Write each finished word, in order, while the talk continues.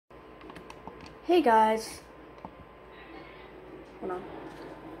Hey guys. Hold on.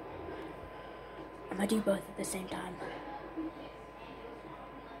 I'm gonna do both at the same time.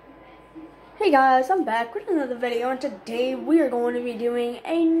 Hey guys, I'm back with another video, and today we are going to be doing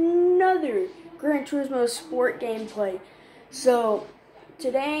another Gran Turismo Sport gameplay. So,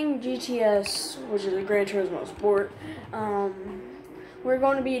 today in GTS, which is a Gran Turismo Sport, we're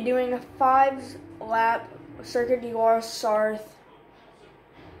going to be doing a 5-lap Circuit du Sarthe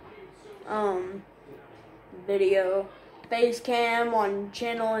video. Facecam on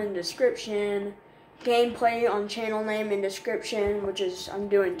channel and description. Gameplay on channel name and description, which is, I'm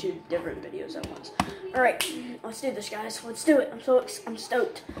doing 2 different videos at once. Alright, let's do this, guys. Let's do it. I'm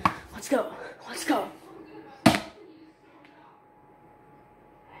stoked. Let's go. Let's go.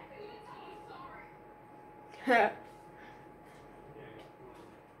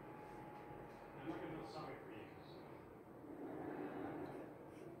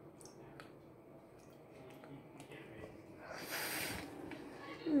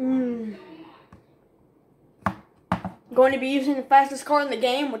 Going to be using the fastest car in the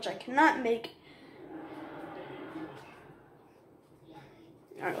game, which I cannot make.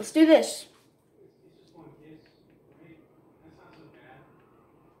 Alright, let's do this.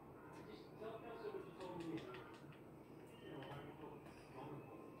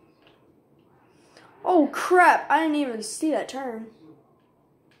 Oh crap, I didn't even see that turn.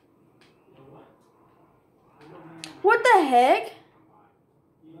 What the heck?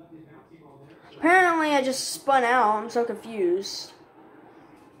 Apparently I just spun out. I'm so confused.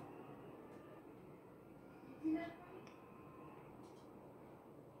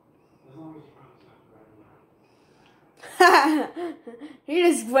 He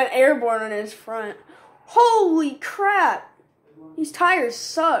just went airborne on his front. Holy crap! These tires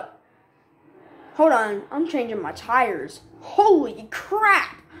suck. Hold on, I'm changing my tires. Holy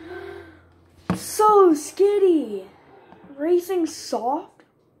crap! So skiddy. Racing soft?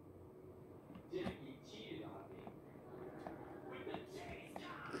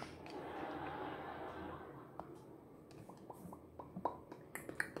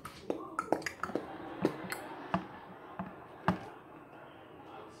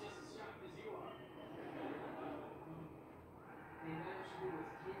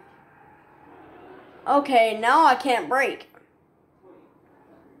 Okay, now I can't brake.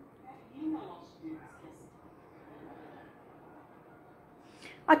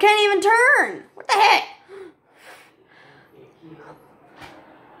 I can't even turn. What the heck?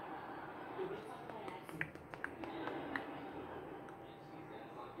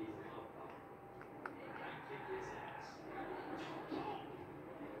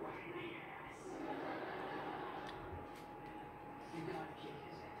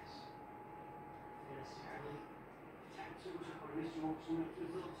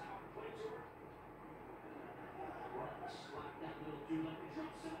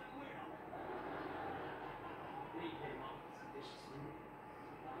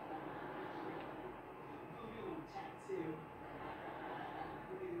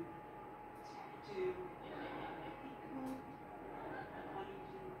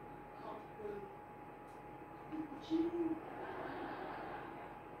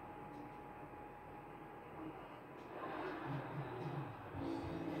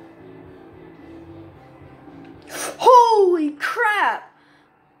 Holy crap!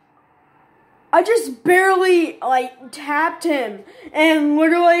 I just barely, tapped him, and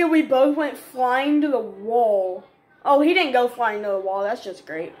literally we both went flying to the wall. Oh, he didn't go flying to the wall. That's just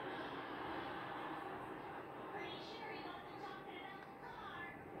great.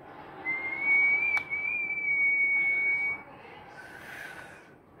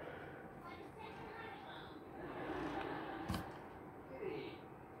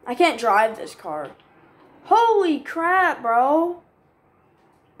 I can't drive this car. Holy crap, bro.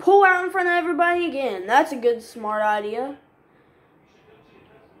 Pull out in front of everybody again. That's a good, smart idea.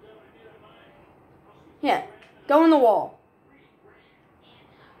 Yeah, go in the wall.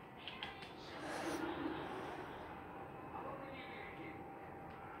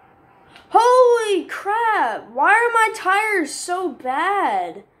 Holy crap. Why are my tires so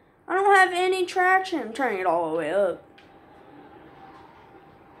bad? I don't have any traction. I'm turning it all the way up.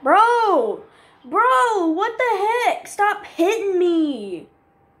 Bro, what the heck? Stop hitting me.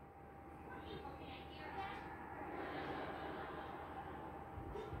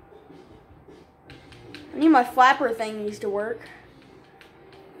 I need my flapper thingies to work.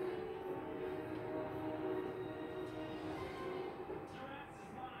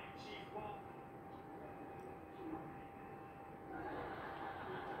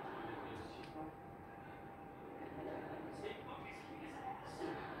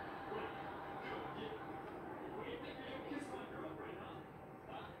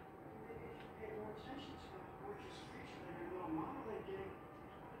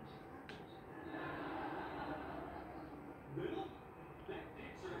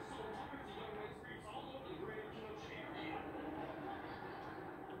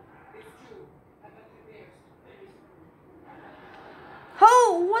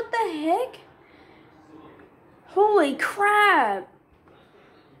 What the heck? Holy crap.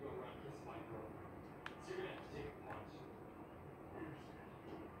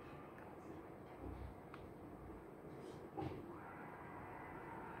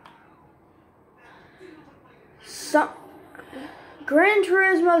 Gran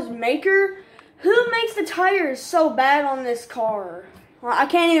Turismo's maker? Who makes the tires so bad on this car? Well, I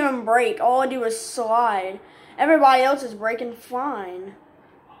can't even brake. All I do is slide. Everybody else is braking fine.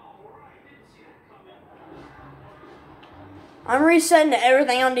 I'm resetting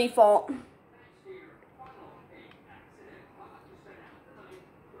everything on default.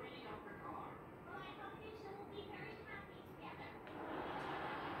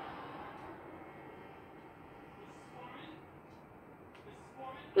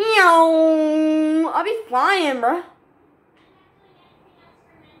 I'll be flying, bruh.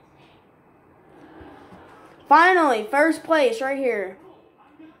 Finally, first place right here.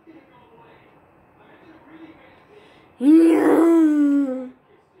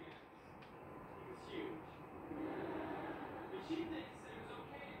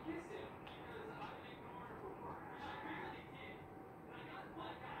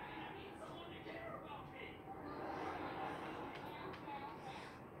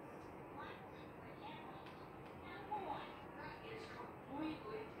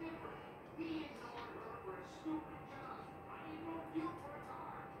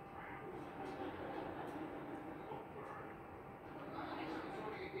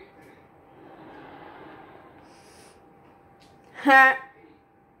 Ha.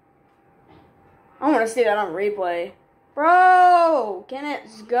 I want to see that on replay. Bro, can it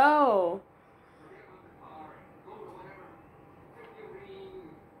go?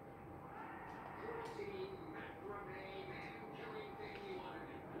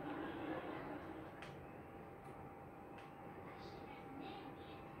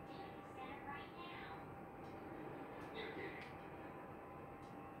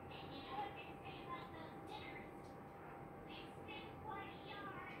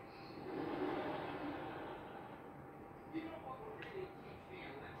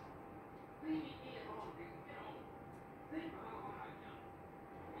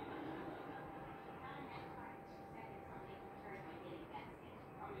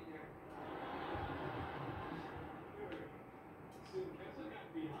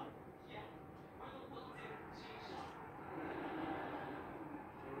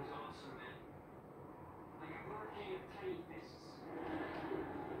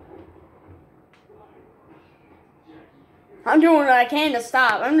 I'm doing what I can to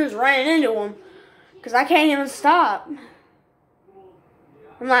stop. I'm just running into them because I can't even stop.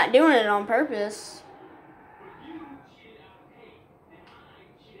 I'm not doing it on purpose.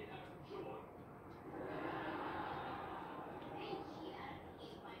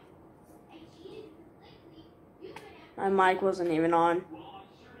 My mic wasn't even on.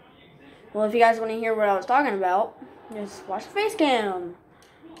 Well, if you guys want to hear what I was talking about, just watch the face cam.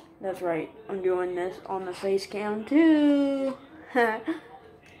 That's right, I'm doing this on the face cam too.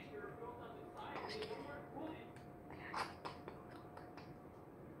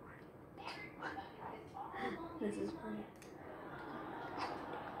 This is funny.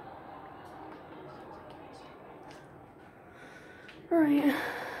 Alright.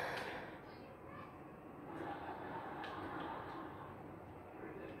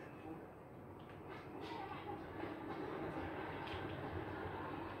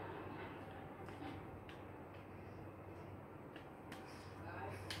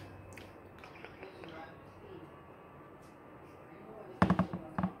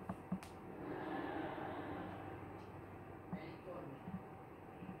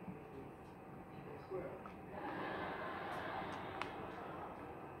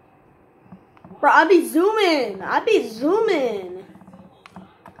 Bro, I be zooming. I be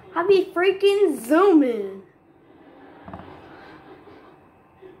freaking zooming.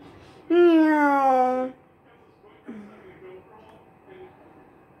 Meow.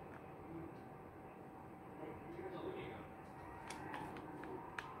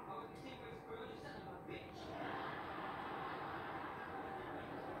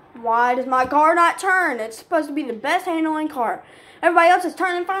 Why does my car not turn? It's supposed to be the best handling car. Everybody else is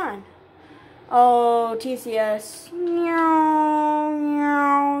turning fine. Oh, TCS. Meow,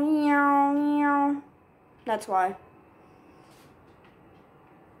 meow, meow, meow. That's why.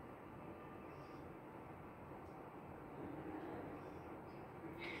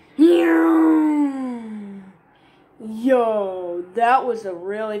 Yo, that was a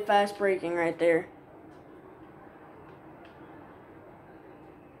really fast braking right there.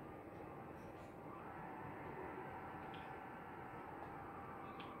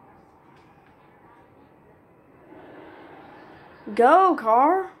 Go,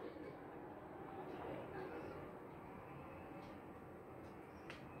 car.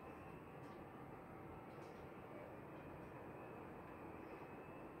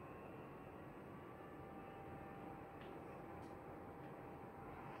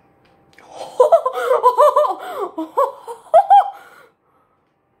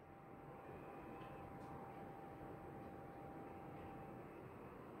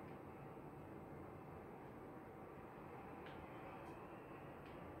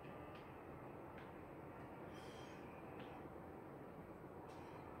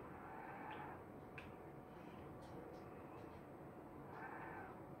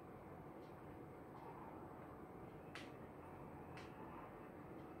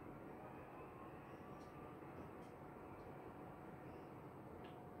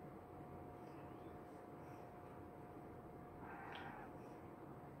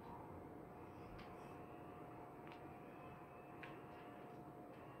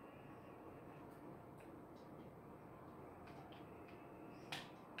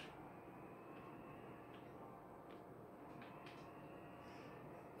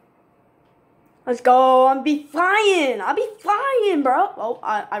 Let's go. I'll be flying. I'll be flying, bro. Oh,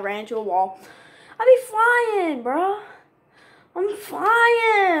 I ran into a wall. I'll be flying, bro. I'm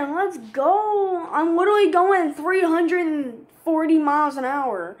flying. Let's go. I'm literally going 340 miles an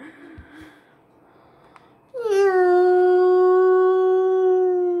hour.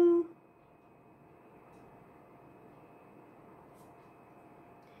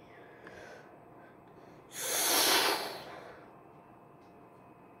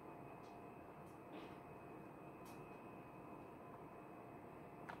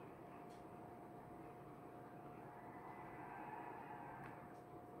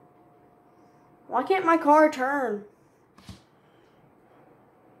 Why can't my car turn?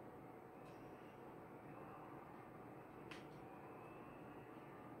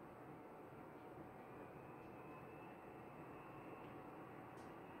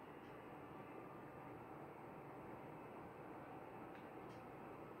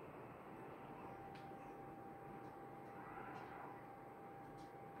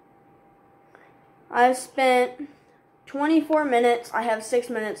 I've spent 24 minutes. I have 6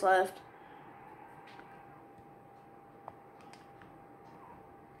 minutes left.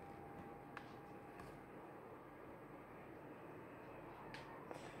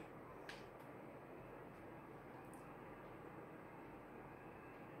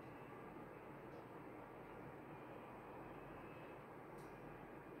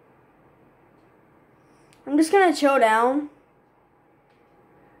 I'm just gonna chill down.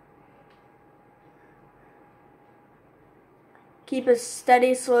 Keep a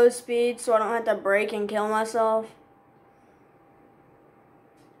steady, slow speed so I don't have to brake and kill myself.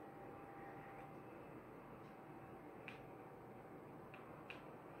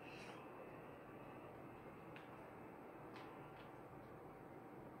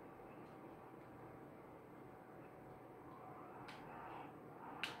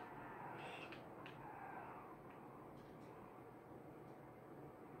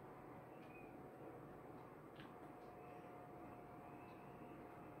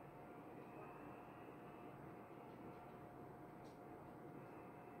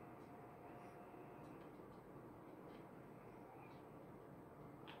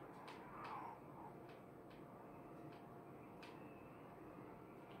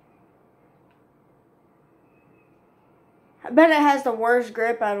 I bet it has the worst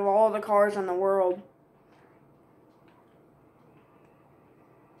grip out of all the cars in the world.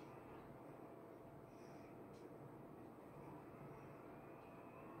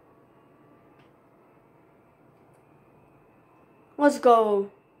 Let's go.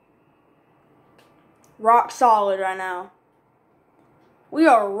 Rock solid right now. We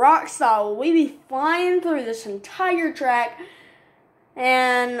are rock solid. We be flying through this entire track.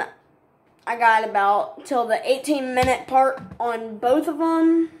 And I got about till the 18-minute part on both of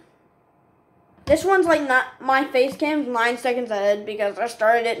them. This one's like not my face cam's 9 seconds ahead because I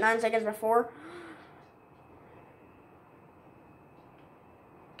started it 9 seconds before.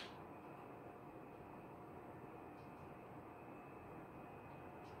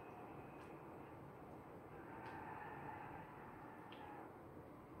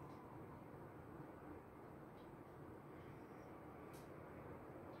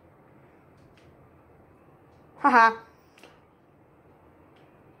 Haha.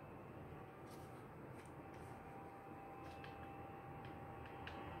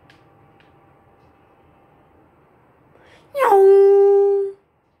 Yo.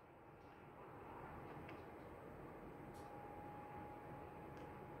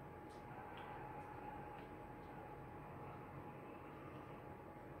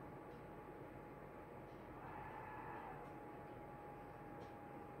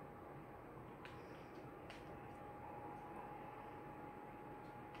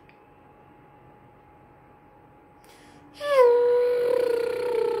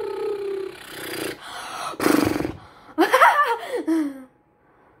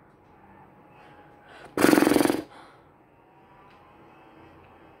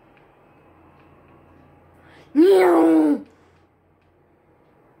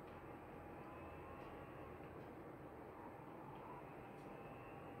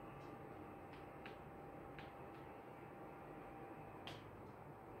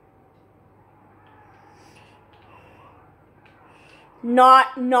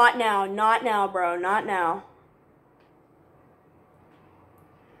 Not now. Not now, bro. Not now.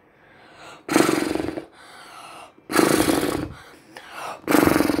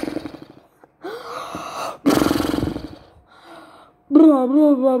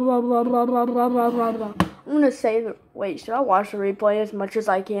 I'm gonna save it. Wait, should I watch the replay as much as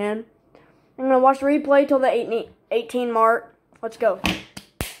I can? I'm gonna watch the replay till the 18 mark. Let's go.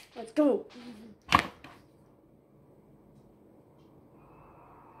 Let's go.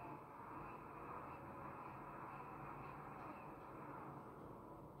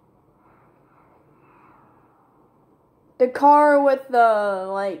 The car with the,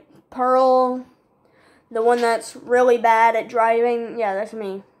 like, pearl, the one that's really bad at driving, yeah, that's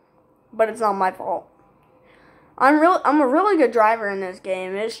me. But it's not my fault. I'm a really good driver in this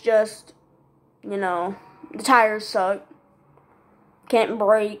game. It's just, you know, the tires suck. Can't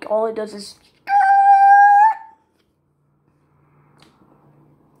brake. All it does is...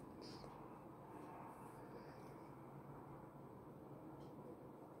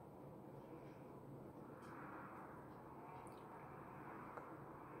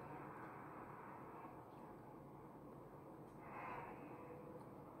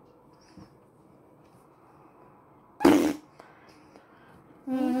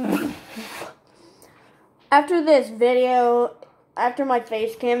 After this video, after my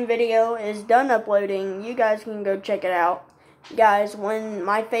facecam video is done uploading, you guys can go check it out. Guys, when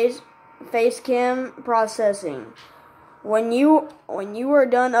my facecam processing, when you are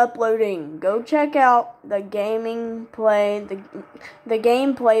done uploading, go check out the the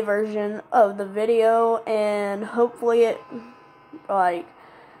gameplay version of the video, and hopefully it like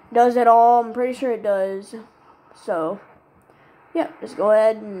does it all. I'm pretty sure it does. So yeah, just go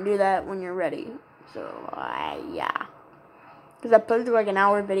ahead and do that when you're ready. So, yeah. Because I posted like an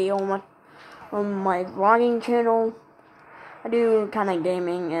hour video on my vlogging channel. I do kind of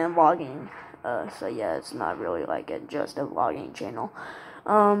gaming and vlogging. So, yeah, it's not really like just a vlogging channel.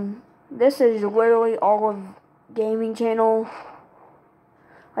 This is literally all of gaming channel.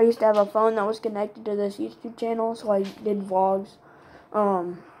 I used to have a phone that was connected to this YouTube channel, so I did vlogs.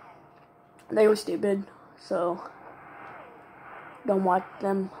 They were stupid, so don't watch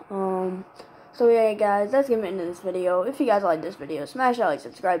them. So yeah, guys, let's get into this video. If you guys like this video, smash that like,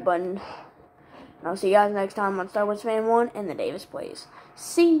 subscribe button. And I'll see you guys next time on Star Wars Fan 1 and the Davis Plays.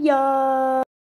 See ya!